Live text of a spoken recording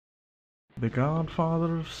The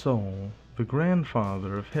godfather of soul, the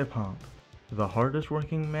grandfather of hip-hop, the hardest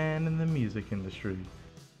working man in the music industry.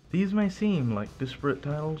 These may seem like disparate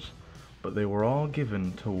titles, but they were all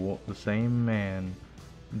given to the same man,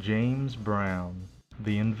 James Brown,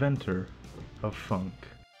 the inventor of funk.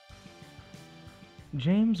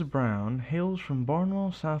 James Brown hails from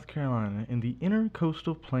Barnwell, South Carolina in the Inner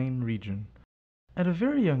Coastal Plain region. At a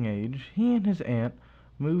very young age, he and his aunt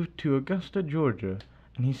moved to Augusta, Georgia,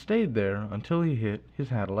 and he stayed there until he hit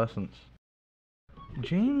his adolescence.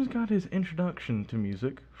 James got his introduction to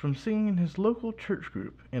music from singing in his local church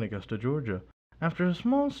group in Augusta, Georgia. After a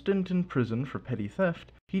small stint in prison for petty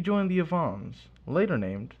theft, he joined the Avons, later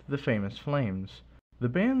named the Famous Flames. The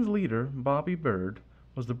band's leader, Bobby Bird,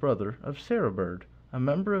 was the brother of Sarah Bird, a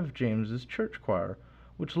member of James's church choir,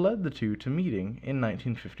 which led the two to meeting in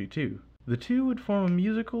 1952. The two would form a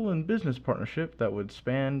musical and business partnership that would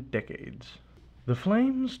span decades. The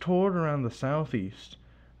Flames toured around the Southeast.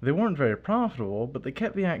 They weren't very profitable, but they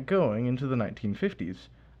kept the act going into the 1950s.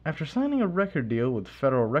 After signing a record deal with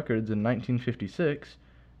Federal Records in 1956,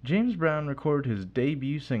 James Brown recorded his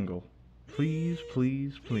debut single, Please,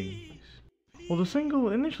 Please, Please. While the single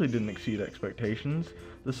initially didn't exceed expectations,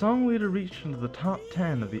 the song later reached into the top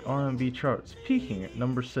 10 of the R&B charts, peaking at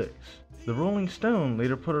number 6. The Rolling Stone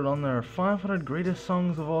later put it on their 500 Greatest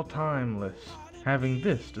Songs of All Time list, having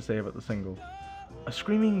this to say about the single. A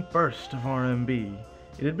screaming burst of R&B.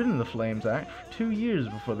 It had been in the Flames act for 2 years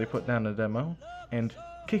before they put down a demo, and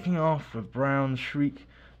kicking off with Brown's shriek,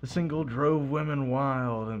 the single drove women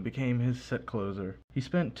wild and became his set closer. He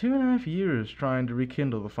spent 2.5 years trying to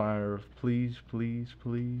rekindle the fire of Please, Please,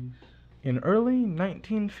 Please. In early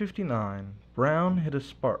 1959, Brown hit a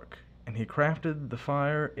spark, and he crafted the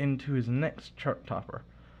fire into his next chart topper,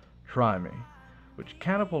 Try Me, which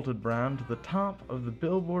catapulted Brown to the top of the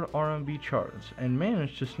Billboard R&B charts and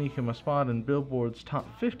managed to sneak him a spot in Billboard's top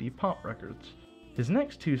 50 pop records. His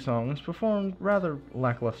next two songs performed rather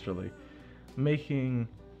lacklusterly, making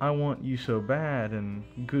I Want You So Bad and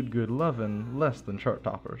Good Good Lovin' less than chart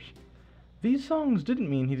toppers. These songs didn't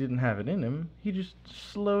mean he didn't have it in him, he just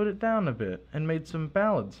slowed it down a bit and made some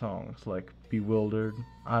ballad songs like Bewildered,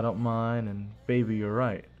 I Don't Mind, and Baby You're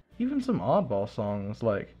Right. Even some oddball songs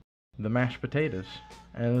like The Mashed Potatoes,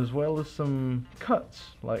 and as well as some cuts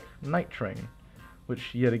like Night Train,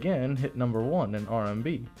 which yet again hit number 1 in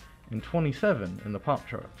R&B and 27 in the pop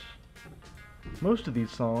charts. Most of these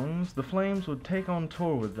songs, the Flames would take on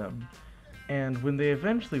tour with them, and when they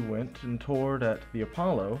eventually went and toured at the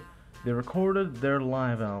Apollo, they recorded their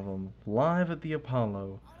live album, Live at the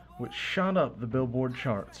Apollo, which shot up the Billboard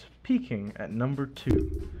charts, peaking at number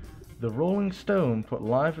 2. The Rolling Stone put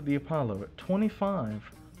Live at the Apollo at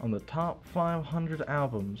 25 on the top 500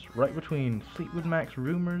 albums, right between Fleetwood Mac's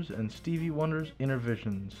Rumors and Stevie Wonder's Inner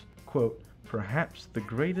Visions. Quote, perhaps the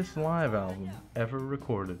greatest live album ever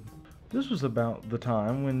recorded. This was about the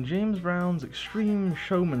time when James Brown's extreme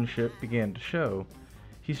showmanship began to show.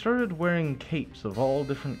 He started wearing capes of all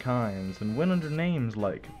different kinds and went under names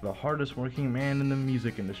like the hardest working man in the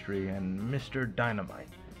music industry and Mr. Dynamite.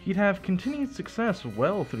 He'd have continued success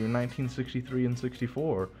well through 1963 and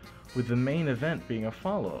 64, with the main event being a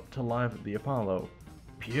follow-up to Live at the Apollo,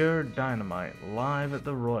 Pure Dynamite Live at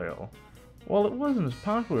the Royal. While it wasn't as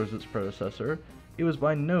popular as its predecessor, it was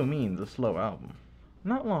by no means a slow album.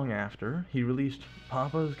 Not long after, he released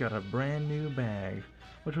Papa's Got a Brand New Bag,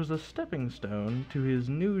 which was a stepping stone to his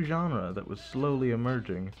new genre that was slowly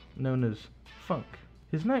emerging, known as funk.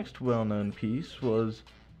 His next well-known piece was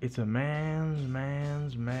It's a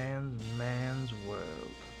Man's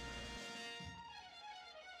World,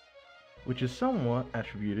 which is somewhat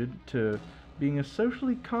attributed to being a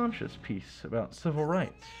socially conscious piece about civil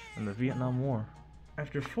rights and the Vietnam War.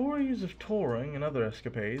 After 4 years of touring and other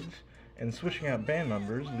escapades, and switching out band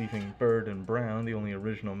members, leaving Bird and Brown the only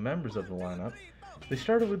original members of the lineup, they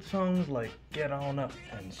started with songs like Get On Up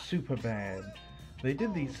and Super Bad. They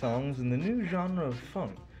did these songs in the new genre of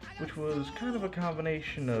funk, which was kind of a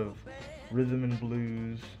combination of rhythm and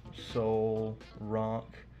blues, soul,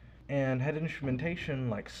 rock, and had instrumentation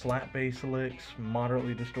like slap bass licks,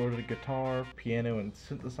 moderately distorted guitar, piano and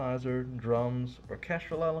synthesizer, drums,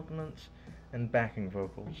 orchestral elements, and backing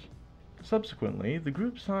vocals. Subsequently, the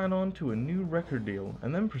group signed on to a new record deal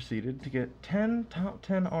and then proceeded to get 10 top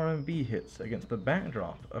 10 R&B hits against the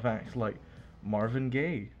backdrop of acts like Marvin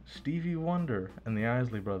Gaye, Stevie Wonder, and the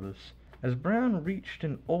Isley Brothers. As Brown reached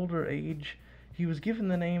an older age, he was given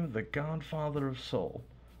the name the Godfather of Soul.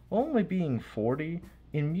 While only being 40,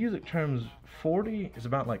 in music terms 40 is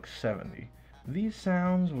about like 70. These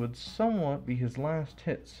sounds would somewhat be his last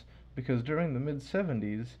hits, because during the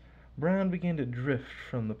mid-70s, Brown began to drift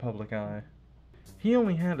from the public eye. He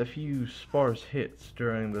only had a few sparse hits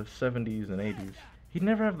during the 70s and 80s. He'd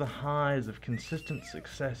never have the highs of consistent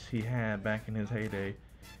success he had back in his heyday.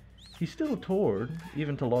 He still toured,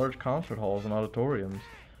 even to large concert halls and auditoriums,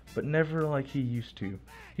 but never like he used to.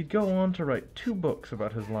 He'd go on to write 2 books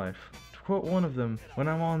about his life. To quote one of them, "When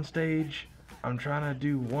I'm on stage, I'm trying to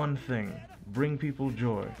do one thing, bring people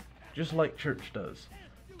joy, just like church does.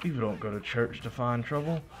 People don't go to church to find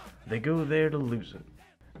trouble, they go there to lose it."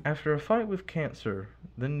 After a fight with cancer,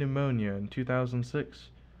 then pneumonia in 2006,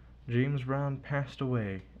 James Brown passed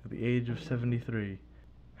away at the age of 73,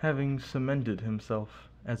 having cemented himself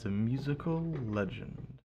as a musical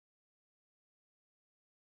legend.